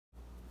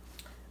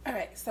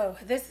Alright, so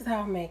this is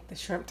how I make the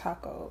shrimp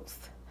tacos.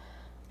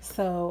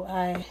 So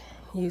I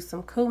use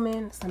some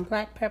cumin, some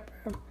black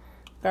pepper,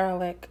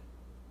 garlic,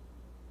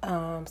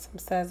 some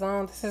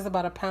sazon. This is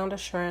about a pound of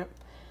shrimp.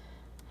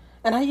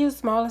 And I use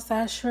smaller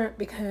size shrimp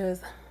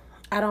because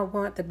I don't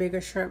want the bigger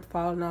shrimp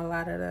falling all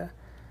out of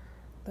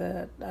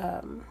the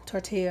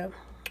tortilla.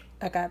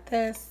 I got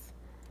this.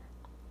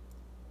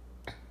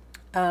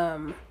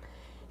 You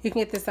can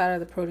get this out of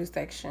the produce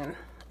section.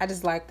 I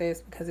just like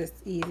this because it's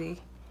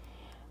easy.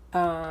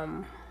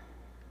 And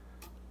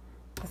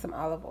some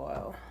olive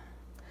oil.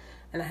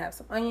 And I have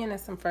some onion and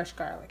some fresh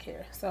garlic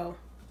here. So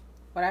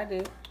what I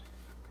do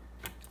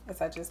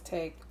is I just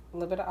take a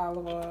little bit of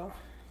olive oil.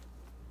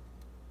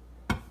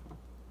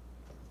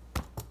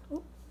 A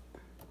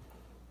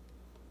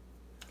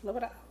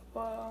little bit of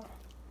olive oil.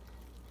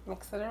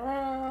 Mix it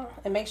around.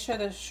 And make sure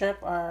the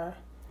shrimp are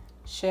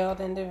shelled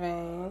and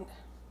deveined.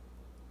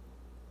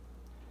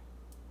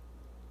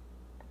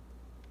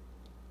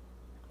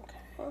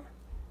 Okay.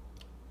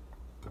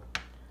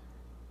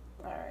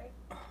 Alright.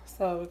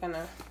 So we're going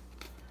to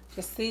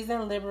just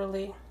season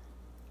liberally.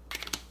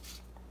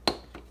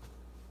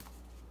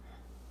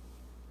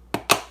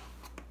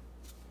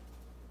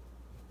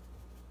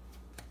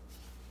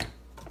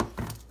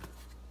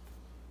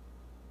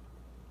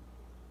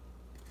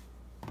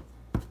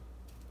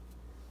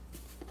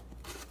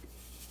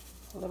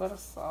 A little bit of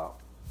salt.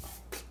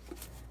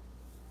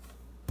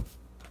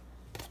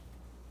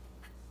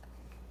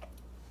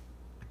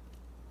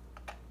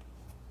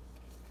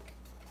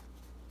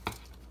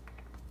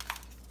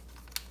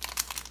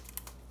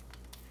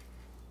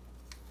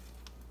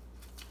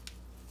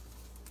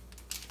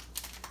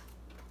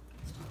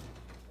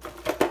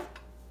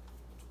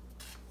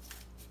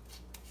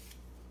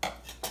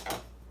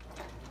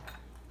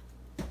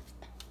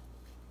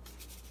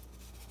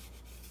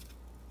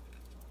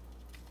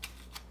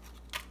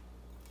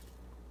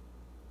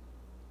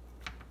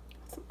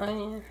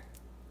 Onion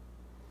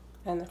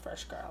and the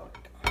fresh garlic.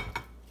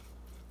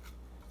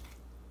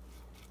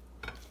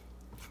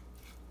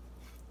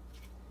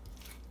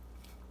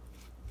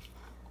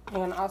 I'm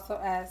going to also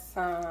add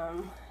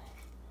some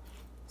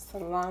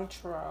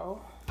cilantro,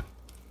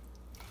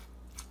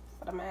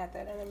 but I'm going to add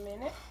that in a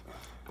minute.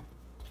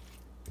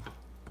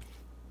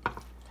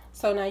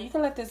 So now you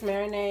can let this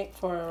marinate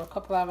for a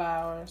couple of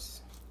hours,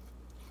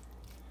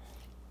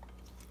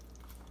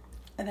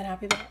 and then I'll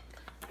be back.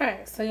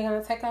 Alright, so you're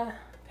going to take a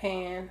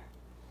pan,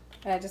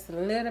 add just a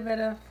little bit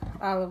of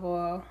olive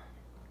oil.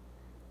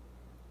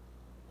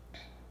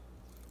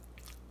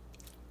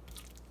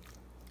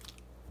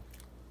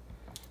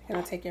 You're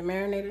going to take your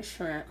marinated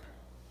shrimp.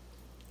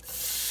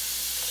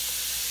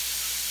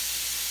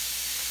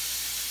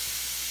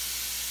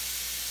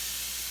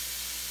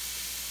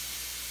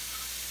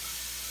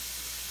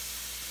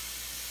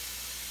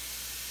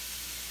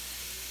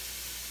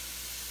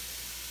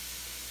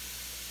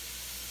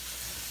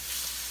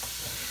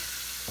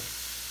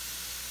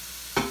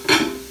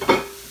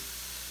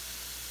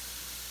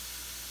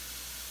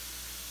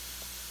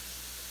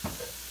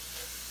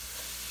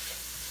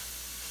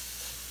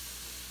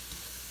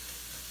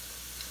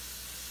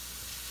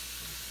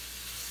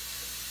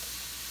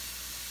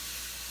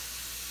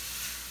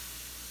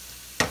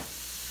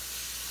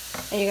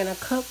 And you're going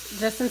to cook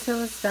just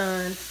until it's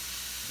done.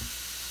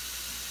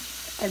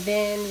 And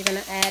then you're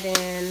going to add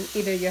in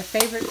either your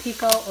favorite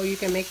pico or you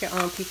can make your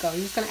own pico.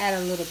 You're just going to add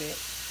a little bit.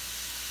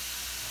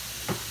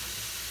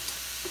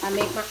 I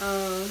make my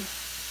own.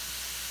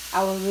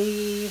 I will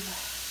leave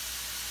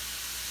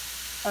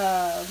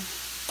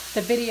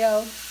the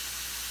video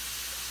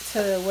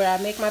to where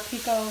I make my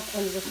pico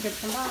in the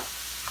description box.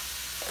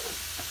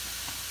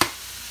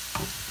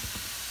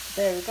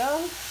 There we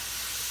go.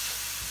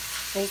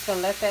 And you're going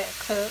to let that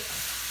cook.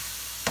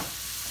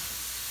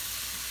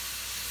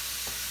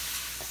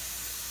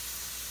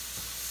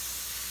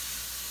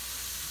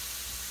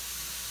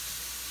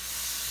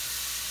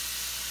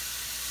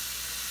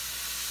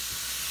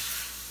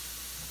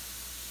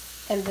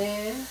 And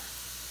then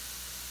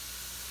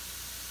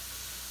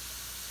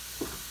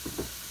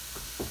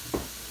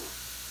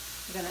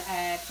you're going to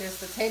add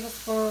just a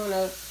tablespoon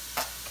of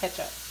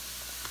ketchup.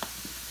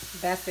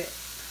 That's it.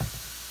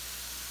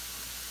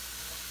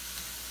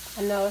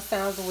 I know it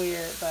sounds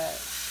weird, but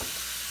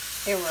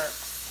it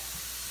works.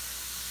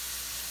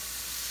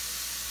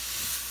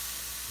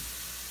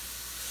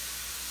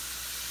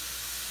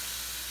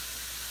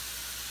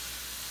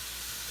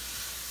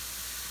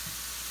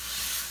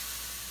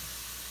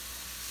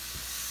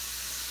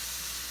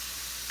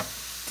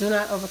 Do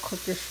not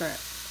overcook your shrimp,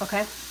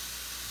 okay?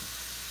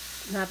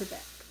 And I'll be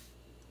back.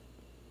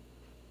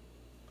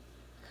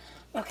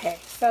 Okay,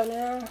 so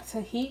now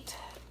to heat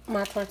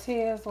my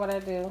tortillas, what I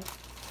do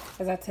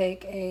is I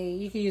take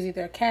you can use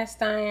either a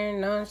cast iron,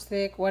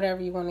 non-stick,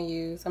 whatever you want to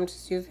use. I'm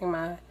just using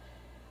my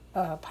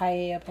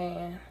paella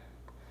pan.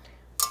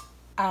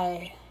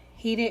 I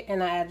heat it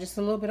and I add just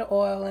a little bit of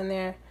oil in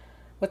there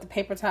with the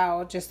paper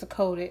towel just to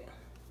coat it.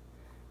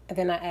 And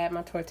then I add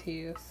my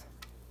tortillas.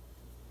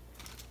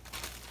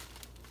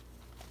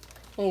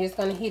 And you're just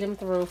going to heat them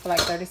through for like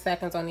 30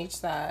 seconds on each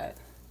side.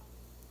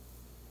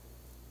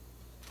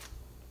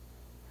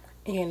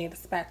 And you need a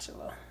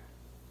spatula.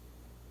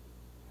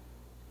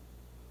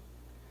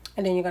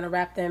 And then you're going to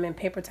wrap them in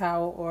paper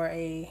towel or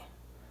a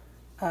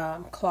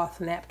cloth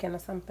napkin or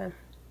something.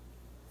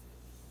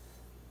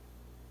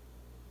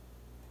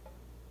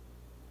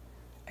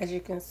 As you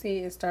can see,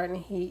 it's starting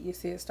to heat. You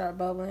see it start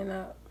bubbling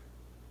up.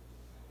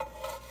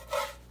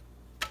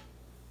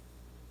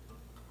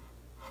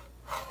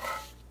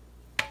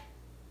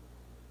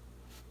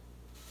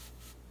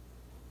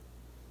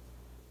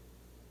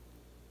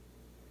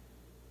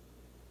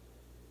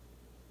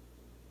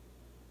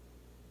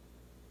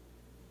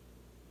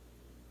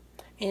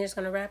 And you're just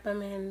going to wrap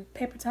them in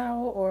paper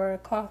towel or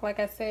cloth, like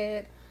I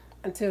said,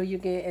 until you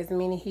get as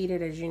many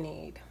heated as you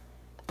need.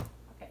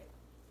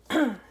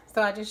 Okay.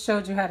 So I just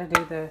showed you how to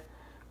do the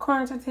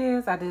corn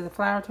tortillas. I do the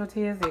flour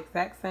tortillas the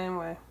exact same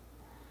way.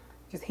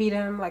 Just heat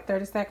them like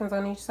 30 seconds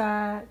on each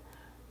side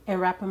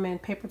and wrap them in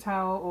paper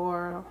towel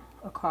or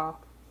a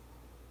cloth.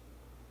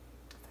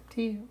 It's up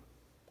to you.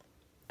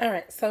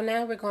 Alright, so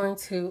now we're going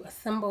to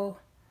assemble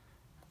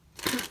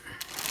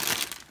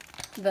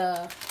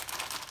the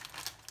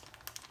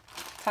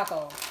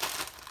tacos.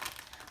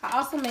 I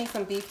also made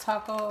some beef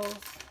tacos.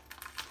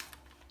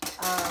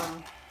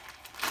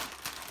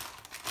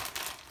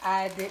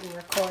 I didn't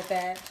record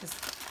that,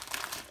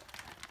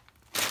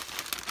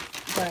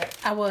 but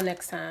I will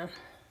next time.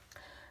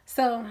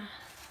 So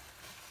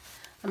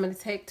I'm going to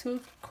take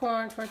 2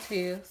 corn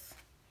tortillas.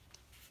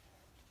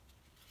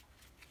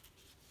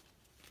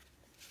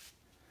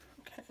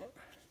 Okay.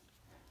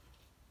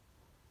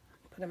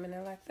 Put them in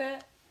there like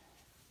that.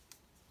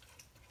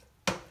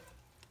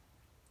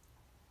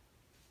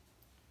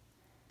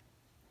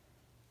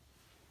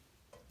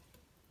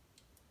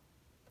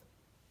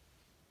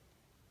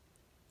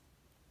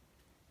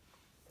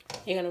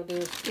 You're going to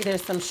do either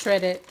some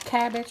shredded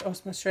cabbage or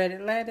some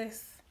shredded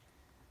lettuce.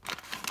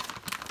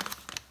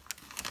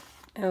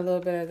 And a little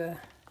bit of the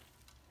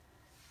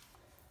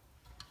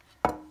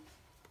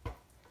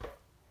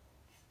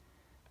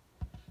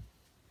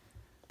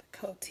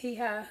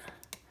cotija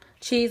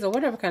cheese, or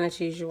whatever kind of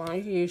cheese you want.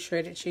 You can use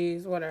shredded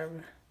cheese,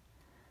 whatever.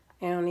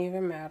 It don't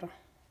even matter.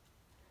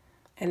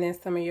 And then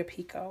some of your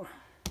pico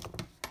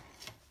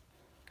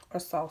or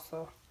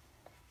salsa.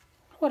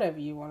 Whatever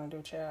you want to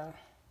do, child.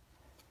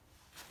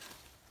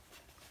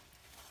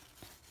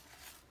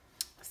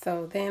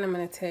 So then I'm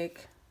going to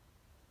take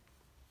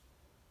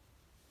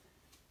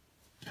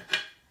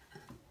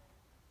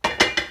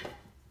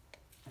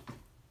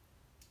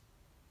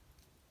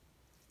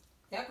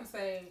y'all can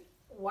say,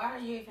 why are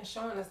you even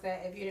showing us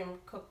that if you didn't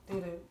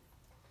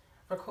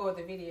record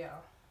the video?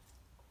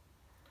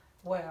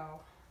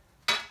 Well,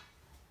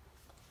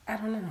 I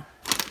don't know.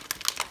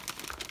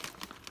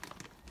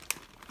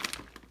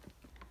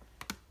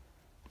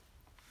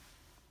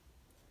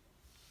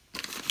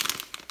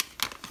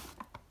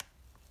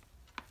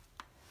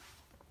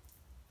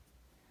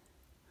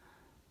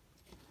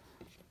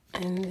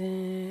 And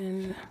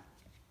then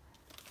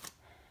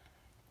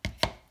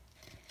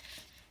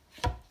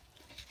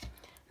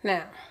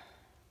now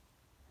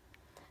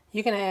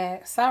you can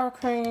add sour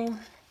cream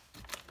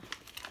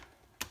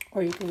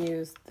or you can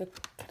use the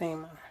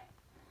crema.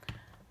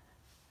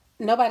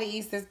 Nobody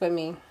eats this but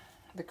me,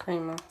 the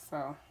crema,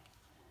 so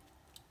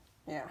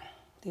yeah,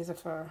 these are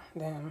for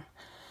them.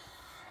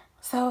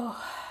 So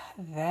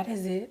that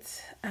is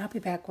it. I'll be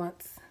back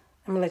once.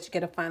 I'm gonna let you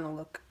get a final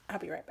look. I'll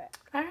be right back.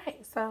 All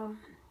right, so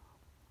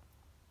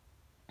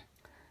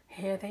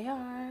here they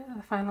are,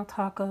 the final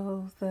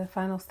tacos, the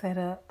final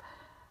setup.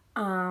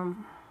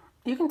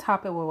 You can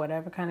top it with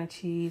whatever kind of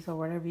cheese or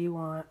whatever you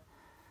want.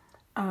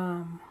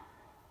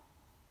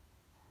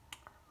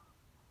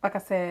 Like I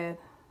said,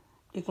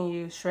 you can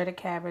use shredded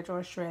cabbage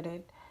or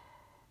shredded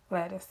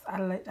lettuce.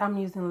 I'm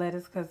using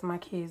lettuce because my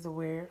kids are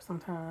weird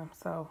sometimes,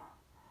 so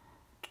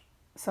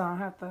I don't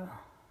have to,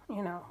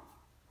 you know,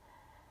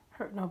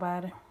 hurt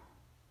nobody.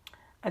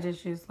 I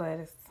just use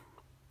lettuce.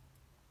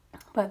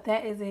 But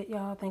that is it,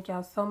 y'all. Thank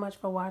y'all so much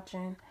for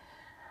watching.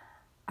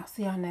 I'll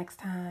see y'all next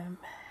time.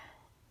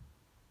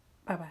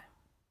 Bye-bye.